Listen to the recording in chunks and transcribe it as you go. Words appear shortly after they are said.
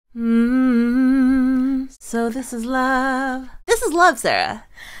So this is love. This is love, Sarah.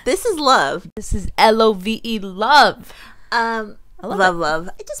 This is love. This is L-O-V-E, love. Love.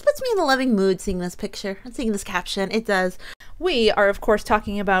 It just puts me in a loving mood seeing this picture and seeing this caption. It does. We are, of course,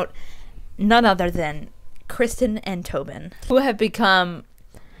 talking about none other than Christen and Tobin, who have become,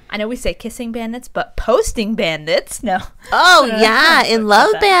 I know we say kissing bandits, but posting bandits. No. Oh, yeah, in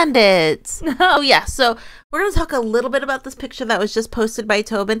Love Bandits. Oh, yeah. So we're going to talk a little bit about this picture that was just posted by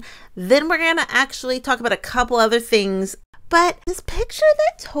Tobin. Then we're going to actually talk about a couple other things. But this picture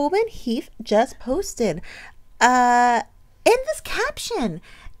that Tobin Heath just posted, in this caption,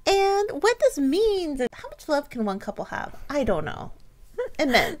 and what this means, and how much love can one couple have? I don't know.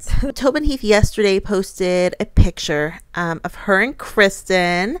 Immense. Tobin Heath yesterday posted a picture of her and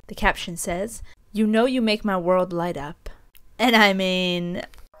Christen. The caption says, "You know you make my world light up." And I mean,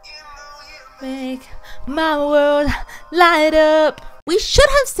 make my world light up. We should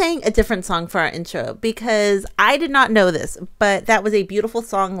have sang a different song for our intro because I did not know this, but that was a beautiful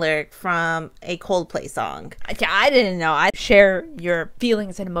song lyric from a Coldplay song. I didn't know. I share your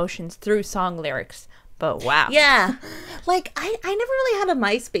feelings and emotions through song lyrics. But wow. Yeah. Like, I never really had a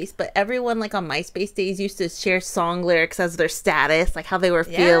MySpace, but everyone, like, on MySpace days used to share song lyrics as their status, like, how they were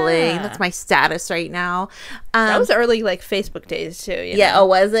feeling. That's my status right now. That was early, like, Facebook days, too. You know? Oh,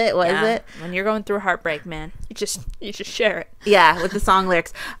 was it? It? When you're going through heartbreak, man, you just share it. Yeah, with the song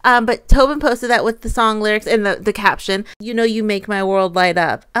lyrics. But Tobin posted that with the song lyrics and the caption, "You know you make my world light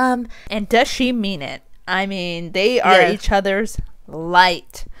up." And does she mean it? I mean, they are each other's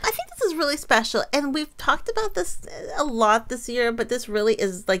light. I think this is really special, and we've talked about this a lot this year, but this really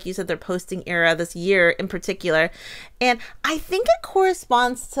is, like you said, their posting era this year in particular, and I think it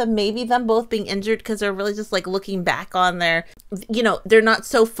corresponds to maybe them both being injured because they're really just like looking back on their, you know, they're not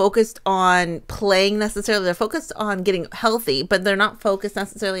so focused on playing necessarily, they're focused on getting healthy, but they're not focused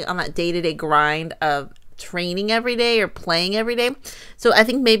necessarily on that day-to-day grind of training every day or playing every day. So I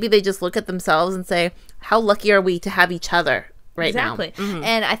think maybe they just look at themselves and say, how lucky are we to have each other right now.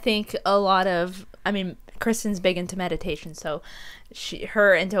 And I think a lot of, I mean, Kristen's big into meditation, so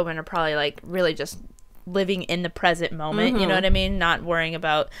her and Tobin are probably like really just living in the present moment, you know what I mean? Not worrying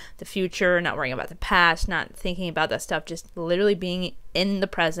about the future, not worrying about the past, not thinking about that stuff, just literally being in the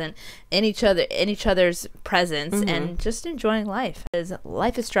present, in each other's presence, and just enjoying life. Because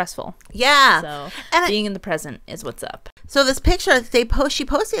life is stressful. Yeah. So and being in the present is what's up. So this picture she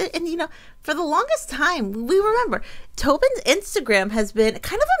posted it, and you know, for the longest time, we remember Tobin's Instagram has been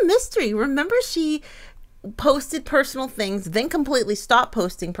kind of a mystery. Remember, she posted personal things, then completely stopped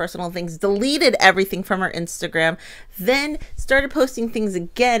posting personal things, deleted everything from her Instagram, then started posting things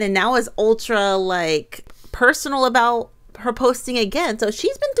again, and now is ultra like personal about her posting again. So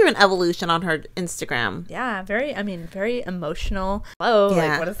she's been through an evolution on her Instagram. Yeah, very emotional. Hello,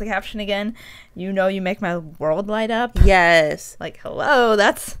 like, what is the caption again? You know you make my world light up. Yes. Like, hello,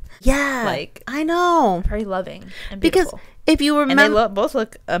 that's like, I know, very loving and beautiful. Because if you remember, and they both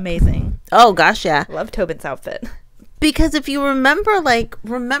look amazing. Oh gosh, yeah. Love Tobin's outfit. Because if you remember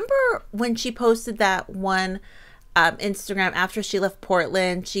when she posted that one Instagram after she left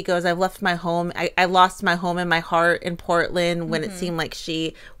Portland, she goes, "I've left my home. I lost my home and my heart in Portland," when it seemed like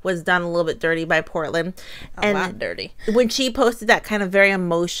she was done a little bit dirty by Portland. A lot dirty. When she posted that kind of very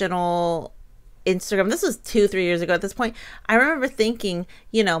emotional Instagram, this was 2-3 years ago at this point, I remember thinking,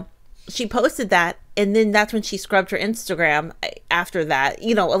 you know, she posted that, and then that's when she scrubbed her Instagram after that,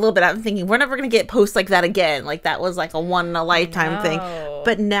 you know, a little bit. I'm thinking, we're never going to get posts like that again. Like, that was like a one-in-a-lifetime thing.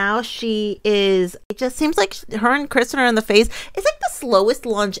 But now she is, it just seems like her and Christen are in the phase. It's like the slowest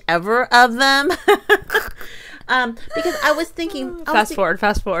launch ever of them. Because I was thinking, fast forward.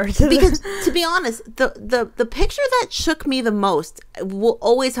 Because to be honest, the picture that shook me the most, will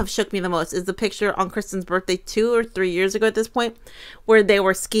always have shook me the most, is the picture on Kristen's birthday 2 or 3 years ago at this point, where they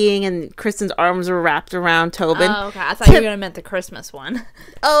were skiing and Kristen's arms were wrapped around Tobin. Oh, okay. I thought you were gonna meant the Christmas one.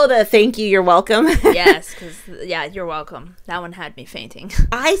 Oh, the thank you, you're welcome. Yes, because you're welcome. That one had me fainting.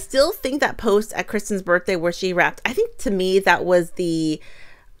 I still think that post at Kristen's birthday where she wrapped, I think to me that was the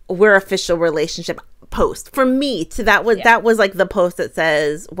we're official relationship post for me. That was like the post that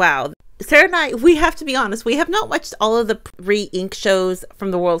says, wow. Sarah and I, we have to be honest, we have not watched all of the pre-ink shows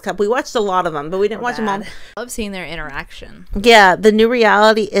from the World Cup. We watched a lot of them, but we didn't watch them all. I love seeing their interaction. Yeah, the new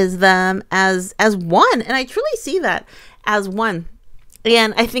reality is them as one, and I truly see that as one.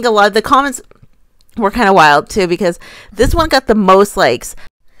 And I think a lot of the comments were kind of wild too, because this one got the most likes.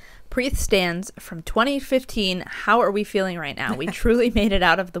 Preath Stans from 2015. How are we feeling right now? We truly made it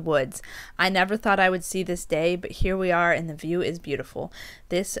out of the woods. I never thought I would see this day, but here we are, and the view is beautiful.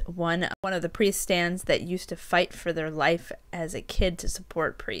 This one of the Preath Stans that used to fight for their life as a kid to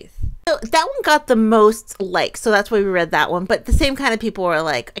support Preath. So that one got the most likes, so that's why we read that one. But the same kind of people were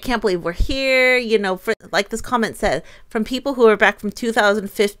like, I can't believe we're here. You know, for, like this comment said, from people who are back from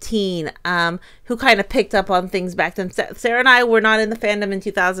 2015, who kind of picked up on things back then. Sarah and I were not in the fandom in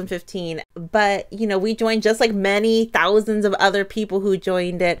 2015, but, you know, we joined just like many thousands of other people who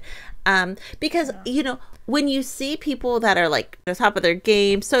joined it. Because, you know, when you see people that are like at the top of their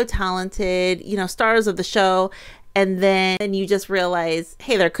game, so talented, you know, stars of the show, and then you just realize,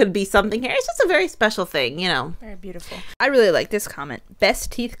 hey, there could be something here. It's just a very special thing, you know. Very beautiful. I really like this comment.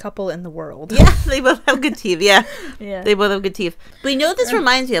 Best teeth couple in the world. Yeah, they both have good teeth. Yeah. Yeah. They both have good teeth. But you know what this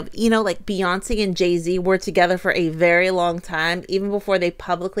reminds me of? You know, like Beyonce and Jay Z were together for a very long time, even before they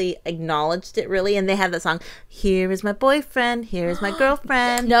publicly acknowledged it, really. And they had that song, Here Is My Boyfriend, Here's My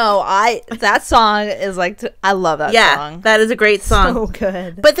Girlfriend. No, that song is like, I love that song. Yeah, that is a great song. So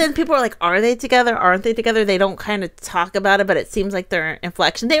good. But then people are like, are they together? Aren't they together? They don't kind of talk about it, but it seems like their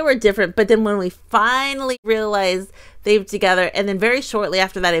inflection. They were different, but then when we finally realized they were together, and then very shortly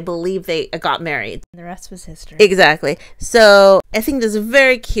after that, I believe they got married. The rest was history. Exactly. So I think this is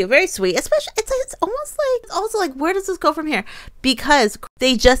very cute, very sweet. Especially, it's almost like, also like, where does this go from here? Because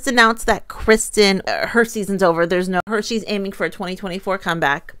they just announced that Christen, her season's over. She's aiming for a 2024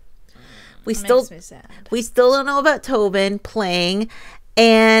 comeback. We still don't know about Tobin playing.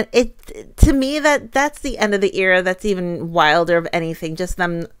 And to me, that's the end of the era. That's even wilder of anything. Just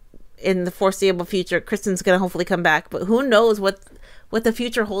them in the foreseeable future. Kristen's going to hopefully come back, but who knows what the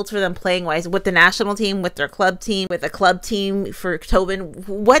future holds for them playing wise, with the national team, with their club team, with a club team for Tobin.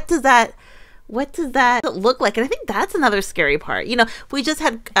 What does that look like? And I think that's another scary part. You know, we just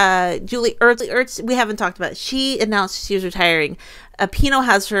had Julie Ertz. We haven't talked about it. She announced she was retiring. Pino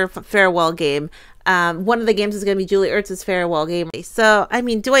has her farewell game. One of the games is going to be Julie Ertz's farewell game. So, I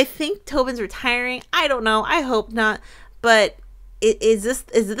mean, do I think Tobin's retiring? I don't know. I hope not. But is this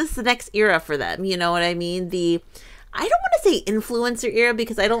the next era for them? You know what I mean? I don't want to say influencer era,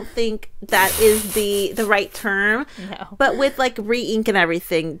 because I don't think that is the right term. No. But with like re-ink and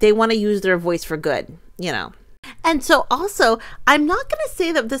everything, they want to use their voice for good, you know. And so also, I'm not going to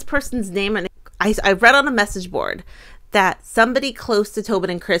say that this person's name, and I read on a message board that somebody close to Tobin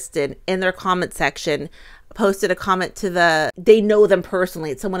and Christen in their comment section posted a comment they know them personally.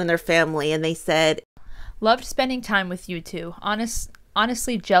 It's someone in their family. And they said, loved spending time with you two.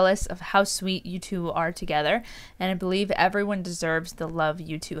 Honestly jealous of how sweet you two are together. And I believe everyone deserves the love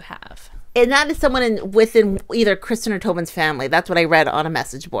you two have. And that is someone within either Christen or Tobin's family. That's what I read on a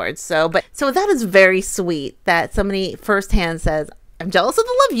message board. So that is very sweet that somebody firsthand says, I'm jealous of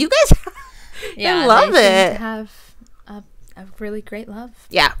the love you guys have. Yeah, I love they seem to have a really great love.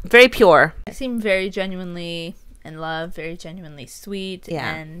 Yeah, very pure. They seem very genuinely in love, very genuinely sweet,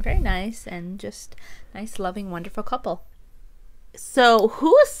 and very nice, and just nice, loving, wonderful couple. So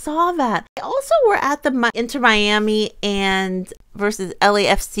who saw that? They also were at the Inter Miami and versus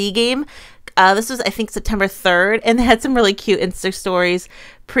LAFC game. This was, I think, September 3rd, and they had some really cute Insta stories,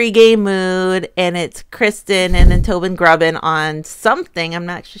 pre-game mood, and it's Christen and then Tobin grubbing on something. I'm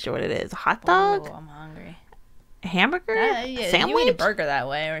not actually sure what it is. A hot dog? Oh, I'm hungry. A hamburger? Yeah, sandwich? You eat a burger that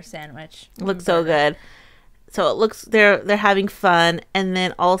way, or a sandwich. Looks so good. So it looks they're having fun, and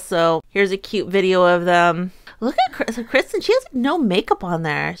then also here's a cute video of them. Look at Christen. She has no makeup on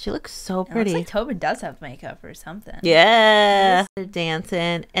there. She looks so pretty. It looks like Tobin does have makeup or something. Yeah, they're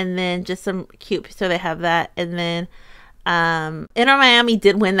dancing, and then just some cute. So they have that, and then Inter Miami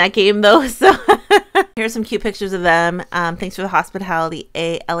did win that game though. So here's some cute pictures of them. Thanks for the hospitality,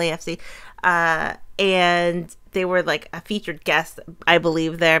 LAFC. And they were like a featured guest, I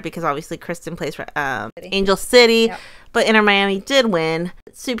believe, there, because obviously Christen plays for Angel City. Yep. But Inter Miami did win.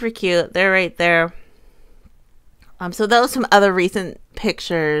 Super cute. They're right there. So those some other recent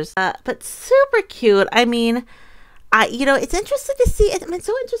pictures, but super cute. I mean, it's interesting to see. I'm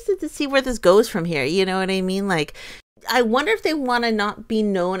so interested to see where this goes from here. You know what I mean? Like, I wonder if they want to not be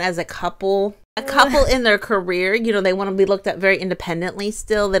known as a couple in their career. You know, they want to be looked at very independently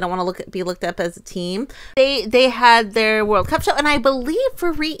still. They don't want to be looked up as a team. They had their World Cup show, and I believe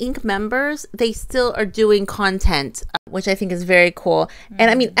for Re-Ink members, they still are doing content, which I think is very cool. And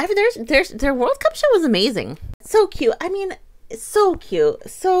I mean, their World Cup show was amazing. So cute. I mean, so cute,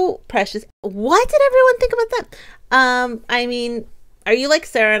 so precious. What did everyone think about that? I mean, are you like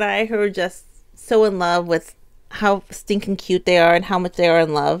Sarah and I, who are just so in love with how stinking cute they are and how much they are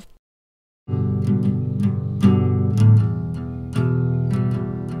in love?